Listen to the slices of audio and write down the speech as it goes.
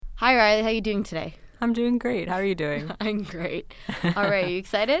Hi, Riley. How you doing today? I'm doing great. How are you doing? I'm great. All right, you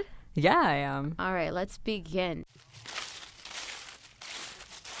excited? Yeah, I am. All right, let's begin.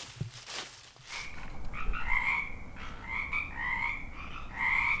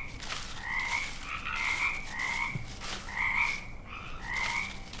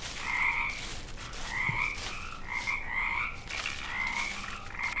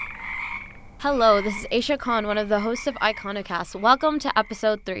 Hello, this is Aisha Khan, one of the hosts of Iconocast. Welcome to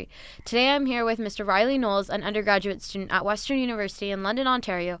episode 3. Today I'm here with Mr. Riley Knowles, an undergraduate student at Western University in London,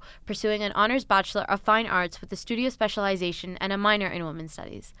 Ontario, pursuing an Honours Bachelor of Fine Arts with a studio specialization and a minor in Women's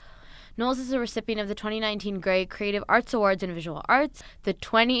Studies. Knowles is a recipient of the 2019 Grey Creative Arts Awards in Visual Arts, the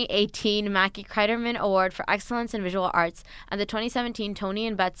 2018 Mackie Kreiderman Award for Excellence in Visual Arts, and the 2017 Tony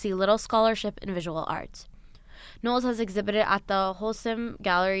and Betsy Little Scholarship in Visual Arts. Knowles has exhibited at the Wholesome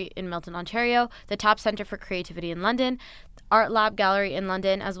Gallery in Milton, Ontario, the Tap Centre for Creativity in London, Art Lab Gallery in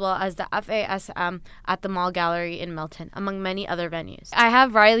London, as well as the FASM at the Mall Gallery in Milton, among many other venues. I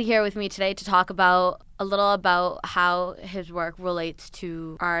have Riley here with me today to talk about a little about how his work relates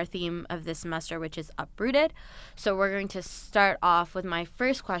to our theme of this semester, which is Uprooted. So we're going to start off with my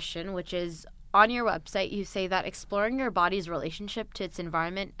first question, which is, on your website, you say that exploring your body's relationship to its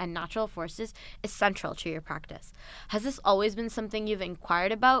environment and natural forces is central to your practice. Has this always been something you've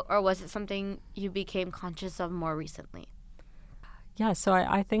inquired about, or was it something you became conscious of more recently? Yeah, so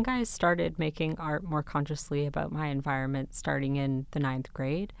I think I started making art more consciously about my environment starting in the 9th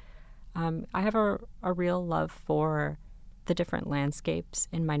grade. I have a real love for the different landscapes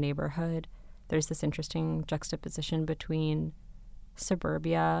in my neighborhood. There's this interesting juxtaposition between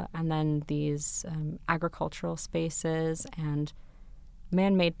suburbia and then these agricultural spaces and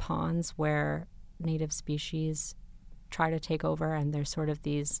man-made ponds where native species try to take over, and there's sort of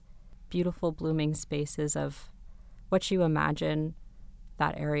these beautiful blooming spaces of what you imagine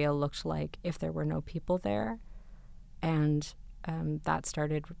that area looked like if there were no people there. And that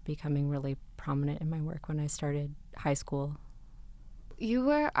started becoming really prominent in my work when I started high school. You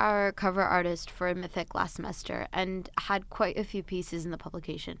were our cover artist for Mythic last semester and had quite a few pieces in the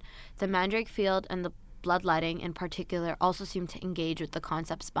publication. The Mandrake Field and the Bloodletting in particular also seem to engage with the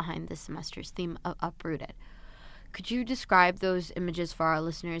concepts behind this semester's theme of Uprooted. Could you describe those images for our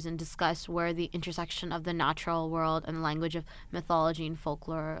listeners and discuss where the intersection of the natural world and the language of mythology and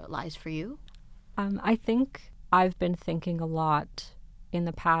folklore lies for you? I think I've been thinking a lot in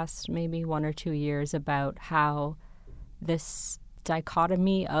the past maybe 1 or 2 years about how this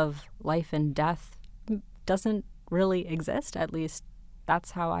dichotomy of life and death doesn't really exist. At least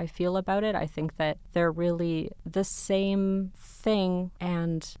that's how I feel about it. I think that they're really the same thing,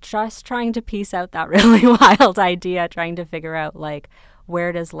 and just trying to piece out that really wild idea, trying to figure out like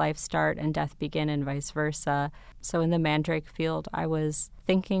where does life start and death begin and vice versa. So in the Mandrake Field, I was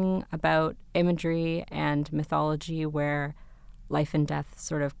thinking about imagery and mythology where life and death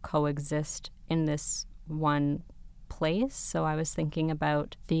sort of coexist in this one place. So I was thinking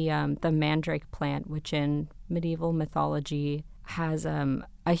about the mandrake plant, which in medieval mythology has a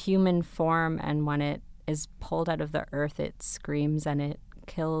human form, and when it is pulled out of the earth, it screams and it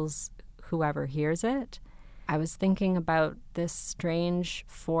kills whoever hears it. I was thinking about this strange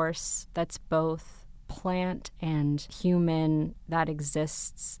force that's both plant and human that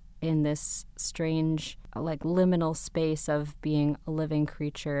exists in this strange, like, liminal space of being a living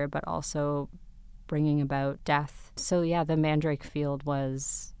creature, but also bringing about death. So yeah, the Mandrake Field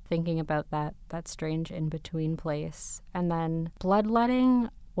was thinking about that strange in-between place. And then Bloodletting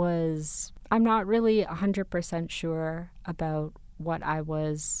was, I'm not really 100% sure about what I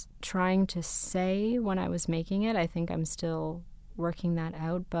was trying to say when I was making it. I think I'm still working that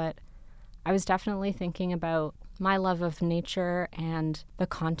out, but I was definitely thinking about my love of nature and the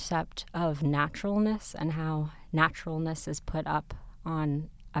concept of naturalness and how naturalness is put up on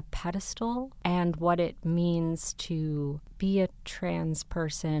a pedestal, and what it means to be a trans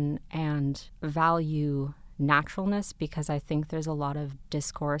person and value naturalness, because I think there's a lot of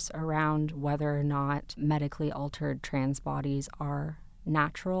discourse around whether or not medically altered trans bodies are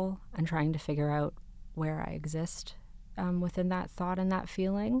natural, and trying to figure out where I exist within that thought and that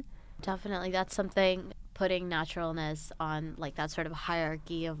feeling. Definitely, that's something, putting naturalness on like that sort of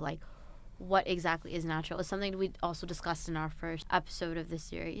hierarchy of like what exactly is natural is something we also discussed in our first episode of this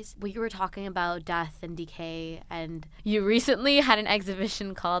series. We were talking about death and decay, and you recently had an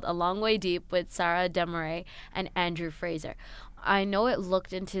exhibition called A Long Way Deep with Sarah Desmarais and Andrew Fraser. I know it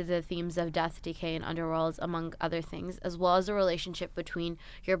looked into the themes of death, decay, and underworlds, among other things, as well as the relationship between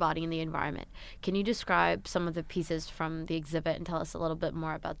your body and the environment. Can you describe some of the pieces from the exhibit and tell us a little bit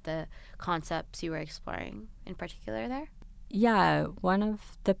more about the concepts you were exploring in particular there? Yeah, one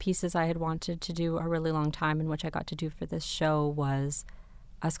of the pieces I had wanted to do a really long time and which I got to do for this show was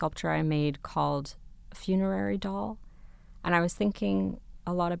a sculpture I made called Funerary Doll. And I was thinking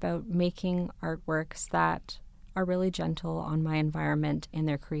a lot about making artworks that are really gentle on my environment in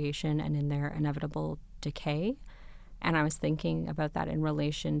their creation and in their inevitable decay. And I was thinking about that in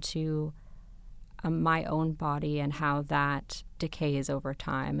relation to my own body and how that decays over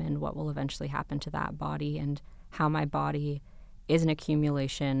time and what will eventually happen to that body and how my body is an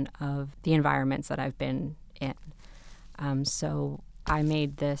accumulation of the environments that I've been in. So I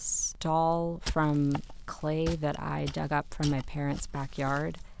made this doll from clay that I dug up from my parents'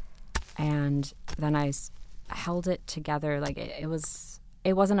 backyard, and then I held it together. Like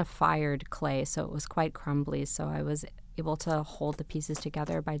it wasn't a fired clay, so it was quite crumbly. So I was able to hold the pieces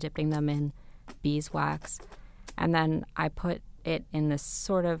together by dipping them in beeswax, and then I put it in this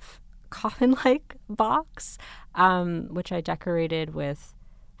sort of coffin-like box, which I decorated with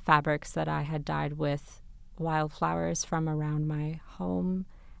fabrics that I had dyed with wildflowers from around my home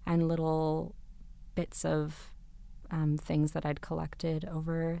and little bits of things that I'd collected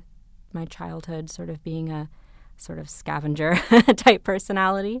over my childhood, sort of being a sort of scavenger type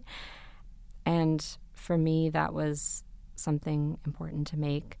personality. And for me, that was something important to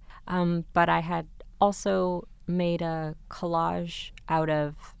make. But I had also made a collage out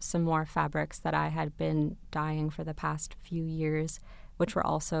of some more fabrics that I had been dyeing for the past few years, which were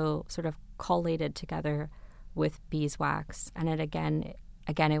also sort of collated together with beeswax. And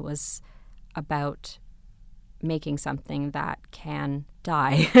it was about making something that can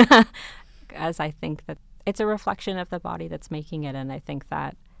die, as I think that it's a reflection of the body that's making it. And I think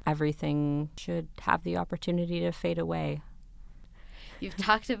that everything should have the opportunity to fade away. You've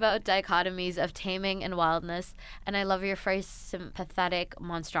talked about dichotomies of taming and wildness, and I love your phrase, sympathetic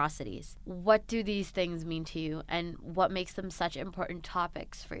monstrosities. What do these things mean to you, and what makes them such important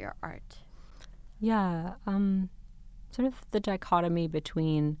topics for your art? Yeah, sort of the dichotomy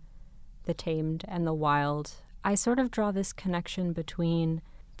between the tamed and the wild. I sort of draw this connection between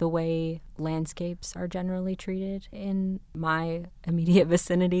the way landscapes are generally treated in my immediate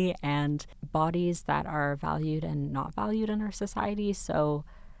vicinity and bodies that are valued and not valued in our society. So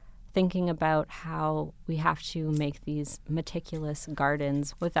thinking about how we have to make these meticulous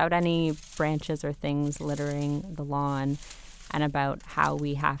gardens without any branches or things littering the lawn, and about how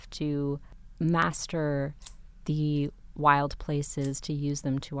we have to master the wild places to use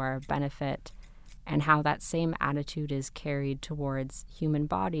them to our benefit, and how that same attitude is carried towards human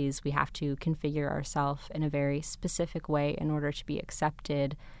bodies. We have to configure ourselves in a very specific way in order to be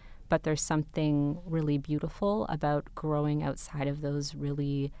accepted, but there's something really beautiful about growing outside of those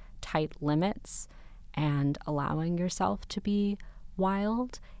really tight limits and allowing yourself to be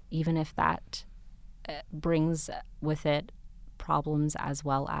wild, even if that brings with it problems as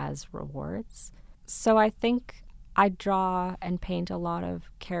well as rewards. So I think I draw and paint a lot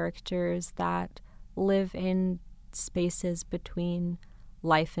of characters that live in spaces between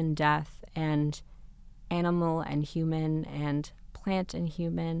life and death, and animal and human, and plant and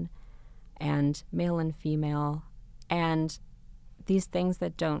human, and male and female, and these things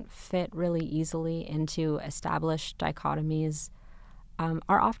that don't fit really easily into established dichotomies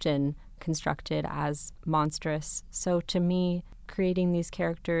are often constructed as monstrous. So to me, creating these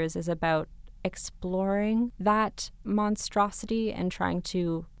characters is about exploring that monstrosity and trying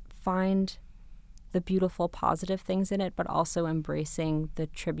to find the beautiful, positive things in it, but also embracing the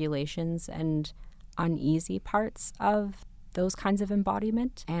tribulations and uneasy parts of those kinds of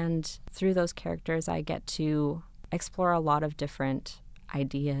embodiment. And through those characters, I get to explore a lot of different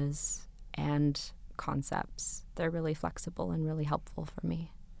ideas and concepts. They're really flexible and really helpful for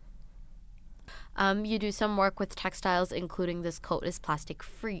me. You do some work with textiles, including This Coat is Plastic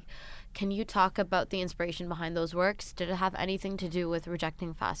Free. Can you talk about the inspiration behind those works? Did it have anything to do with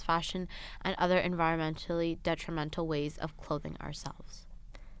rejecting fast fashion and other environmentally detrimental ways of clothing ourselves?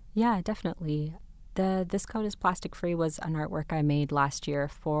 Yeah, definitely. This Coat is Plastic Free was an artwork I made last year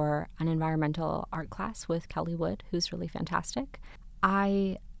for an environmental art class with Kelly Wood, who's really fantastic.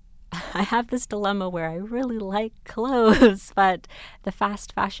 I have this dilemma where I really like clothes, but the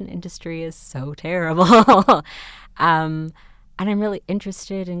fast fashion industry is so terrible. And I'm really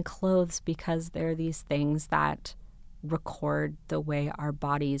interested in clothes because they're these things that record the way our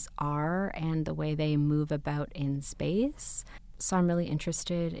bodies are and the way they move about in space. So I'm really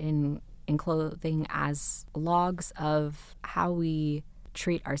interested in clothing as logs of how we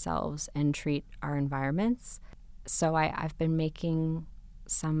treat ourselves and treat our environments. So I've been making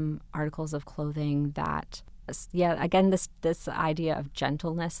some articles of clothing that, again, this idea of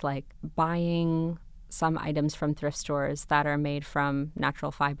gentleness, like buying some items from thrift stores that are made from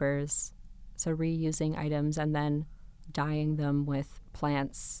natural fibers. So reusing items and then dyeing them with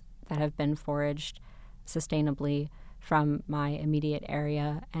plants that have been foraged sustainably from my immediate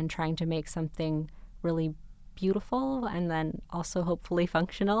area and trying to make something really beautiful and then also hopefully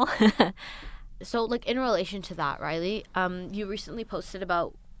functional. So, like, in relation to that, Riley, you recently posted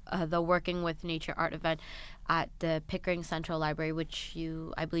about the Working with Nature art event at the Pickering Central Library, which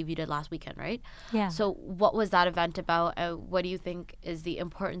I believe you did last weekend, right? Yeah. So what was that event about? What do you think is the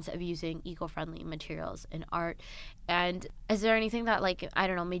importance of using eco-friendly materials in art? And is there anything that, like, I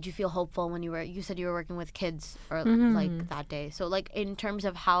don't know, made you feel hopeful when you said you were working with kids or like that day? So, like, in terms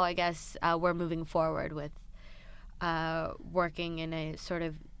of how, I guess, we're moving forward with working in a sort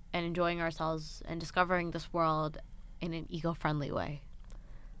of and enjoying ourselves and discovering this world in an eco-friendly way.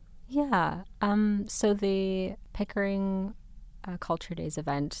 Yeah. So the Pickering Culture Days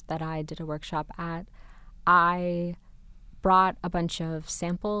event that I did a workshop at, I brought a bunch of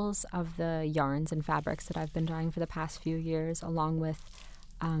samples of the yarns and fabrics that I've been dyeing for the past few years, along with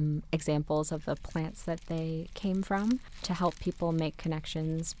examples of the plants that they came from to help people make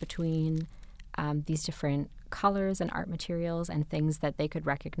connections between these different colors and art materials and things that they could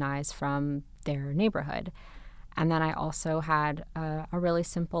recognize from their neighborhood. And then I also had a really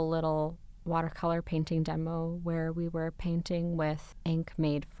simple little watercolor painting demo where we were painting with ink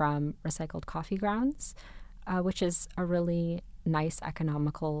made from recycled coffee grounds, which is a really nice,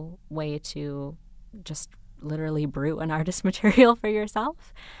 economical way to just literally brew an artist material for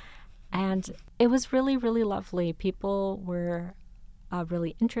yourself. And it was really, really lovely. People were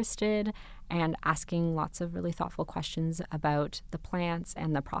really interested and asking lots of really thoughtful questions about the plants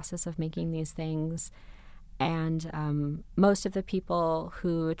and the process of making these things. And most of the people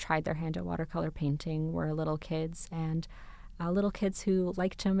who tried their hand at watercolor painting were little kids, and little kids who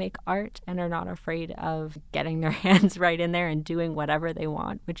like to make art and are not afraid of getting their hands right in there and doing whatever they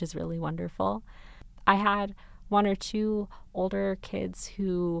want, which is really wonderful. I had one or two older kids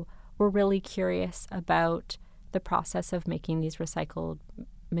who were really curious about the process of making these recycled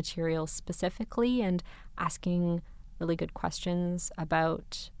materials specifically and asking really good questions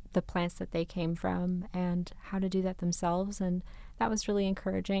about the plants that they came from and how to do that themselves, and that was really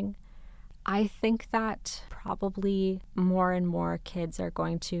encouraging. I think that probably more and more kids are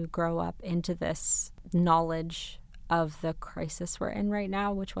going to grow up into this knowledge of the crisis we're in right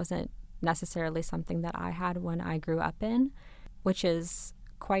now, which wasn't necessarily something that I had when I grew up in, which is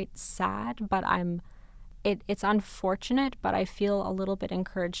quite sad, but it's unfortunate, but I feel a little bit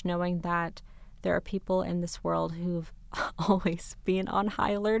encouraged knowing that there are people in this world who've always been on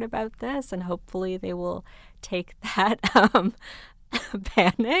high alert about this, and hopefully they will take that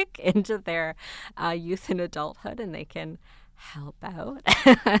panic into their youth and adulthood and they can help out.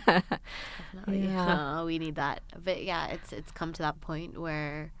 Definitely. Yeah. We need that. But yeah, it's come to that point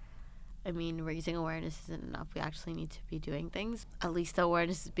where, I mean, raising awareness isn't enough. We actually need to be doing things. At least the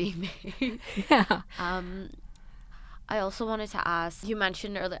awareness is being made. Yeah. I also wanted to ask, you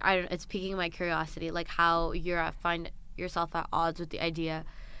mentioned earlier, it's piquing my curiosity, like how find yourself at odds with the idea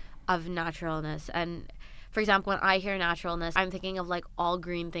of naturalness. And for example, when I hear naturalness, I'm thinking of like all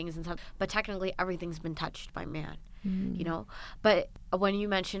green things and stuff, but technically everything's been touched by man, you know? But when you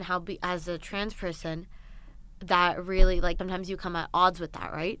mention how as a trans person, that really, like, sometimes you come at odds with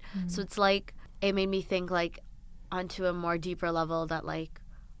that, right? So it's like, it made me think, like, onto a more deeper level that, like,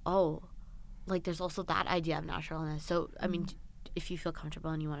 oh, like, there's also that idea of naturalness. So, I mean, if you feel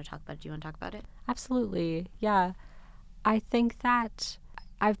comfortable and you want to talk about it, do you want to talk about it? Absolutely. Yeah. I think that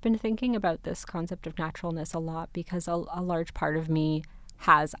I've been thinking about this concept of naturalness a lot because a large part of me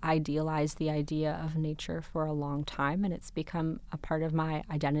has idealized the idea of nature for a long time, and it's become a part of my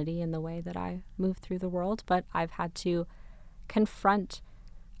identity in the way that I move through the world. But I've had to confront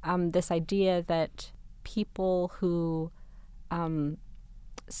this idea that people who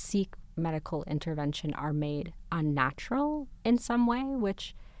seek medical intervention are made unnatural in some way,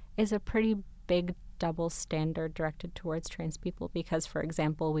 which is a pretty big double standard directed towards trans people because, for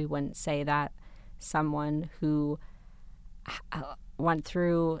example, we wouldn't say that someone who went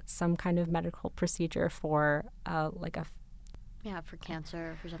through some kind of medical procedure for for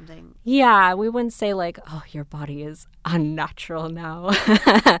cancer or for something. Yeah, we wouldn't say like, oh, your body is unnatural now.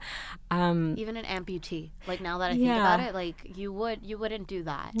 Even an amputee. Like, now that I think about it, like, you wouldn't do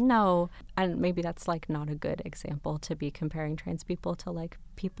that. No. And maybe that's like not a good example to be comparing trans people to like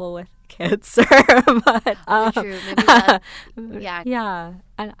people with kids. But true. Maybe that, yeah. Yeah.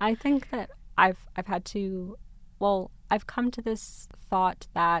 And I think that I've had to, I've come to this thought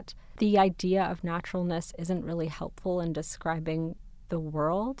that the idea of naturalness isn't really helpful in describing the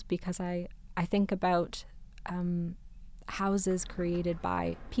world because I I think about houses created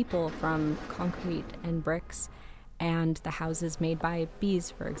by people from concrete and bricks, and the houses made by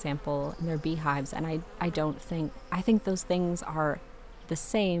bees, for example, and their beehives. And I think those things are the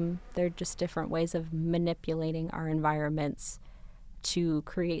same. They're just different ways of manipulating our environments to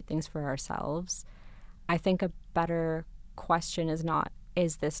create things for ourselves. I think a better question is not,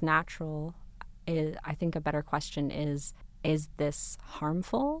 is this natural? I think a better question is this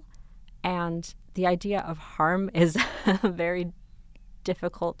harmful? And the idea of harm is very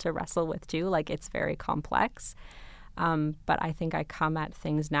difficult to wrestle with too. Like, it's very complex. But I think I come at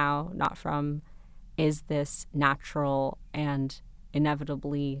things now not from, is this natural and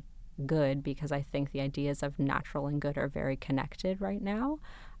inevitably good? Because I think the ideas of natural and good are very connected right now.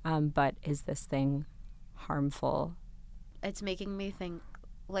 But is this thing harmful? It's making me think,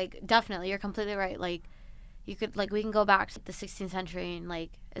 like, definitely, you're completely right. Like, you could, like, we can go back to the 16th century and,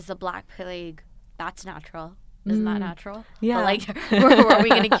 like, is the Black Plague, that's natural? Isn't that natural? Yeah. But, like, were we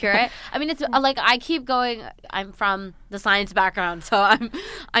going to cure it? I mean, it's like, I keep going, I'm from the science background, so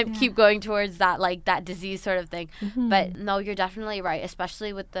I keep going towards that, like, that disease sort of thing. Mm-hmm. But no, you're definitely right,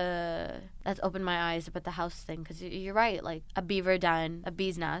 especially with that's opened my eyes about the house thing, because you're right, like, a beaver den, a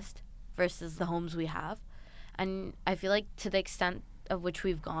bee's nest versus the homes we have. And I feel like to the extent of which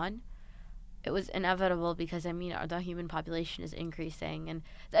we've gone, it was inevitable, because, I mean, the human population is increasing. And,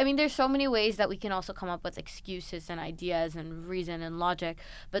 I mean, there's so many ways that we can also come up with excuses and ideas and reason and logic.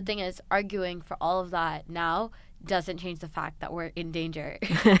 But the thing is, arguing for all of that now doesn't change the fact that we're in danger.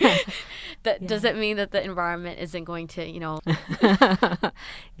 That doesn't mean that the environment isn't going to,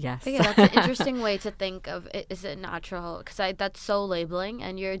 Yes. But yeah, that's an interesting way to think of it. Is it natural? Because that's so labeling.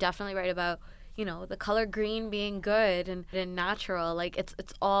 And you're definitely right about, the color green being good and natural. Like, it's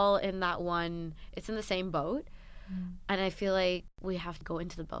all in that one, it's in the same boat. And I feel like we have to go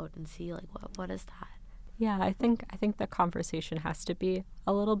into the boat and see, like, what is that? Yeah, I think the conversation has to be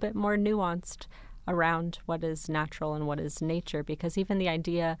a little bit more nuanced around what is natural and what is nature, because even the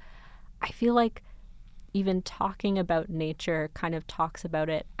idea, I feel like even talking about nature kind of talks about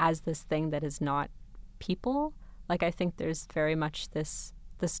it as this thing that is not people. Like, I think there's very much this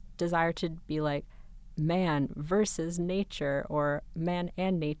desire to be like man versus nature, or man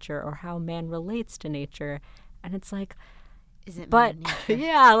and nature, or how man relates to nature. And it's like, is it but man nature?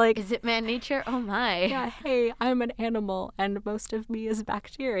 Yeah, like, is it man nature? Oh my. Yeah, hey, I'm an animal and most of me is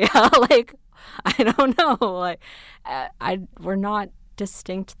bacteria. Like, I don't know. Like, we're not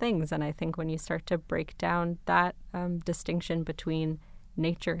distinct things. And I think when you start to break down that distinction between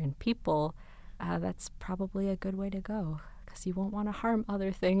nature and people, that's probably a good way to go. Because you won't want to harm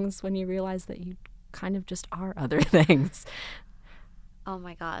other things when you realize that you kind of just are other things. Oh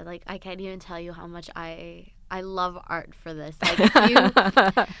my God, like, I can't even tell you how much I love art for this. Like, if you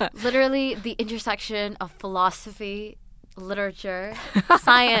literally, the intersection of philosophy, literature,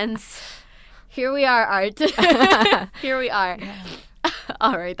 science, here we are, art. Here we are. Yeah.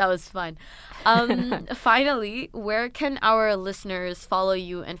 All right, that was fun. Finally, where can our listeners follow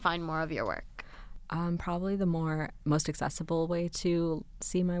you and find more of your work? Probably the most accessible way to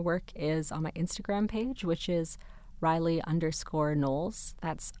see my work is on my Instagram page, which is Riley_Knowles.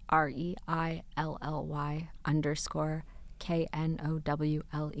 That's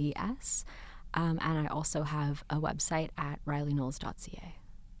REILLY_KNOWLES. And I also have a website at RileyKnowles.ca.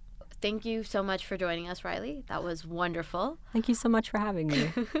 Thank you so much for joining us, Riley. That was wonderful. Thank you so much for having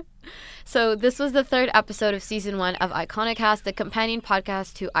me. So this was the 3rd episode of Season 1 of Iconocast, the companion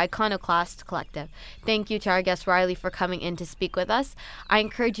podcast to Iconoclast Collective. Thank you to our guest, Riley, for coming in to speak with us. I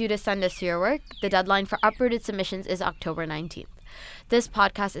encourage you to send us your work. The deadline for uprooted submissions is October 19th. This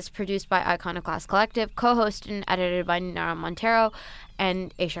podcast is produced by Iconoclast Collective, co-hosted and edited by Nara Montero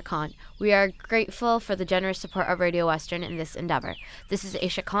and Aisha Khan. We are grateful for the generous support of Radio Western in this endeavor. This is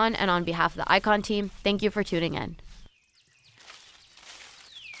Aisha Khan, and on behalf of the Icon team, thank you for tuning in.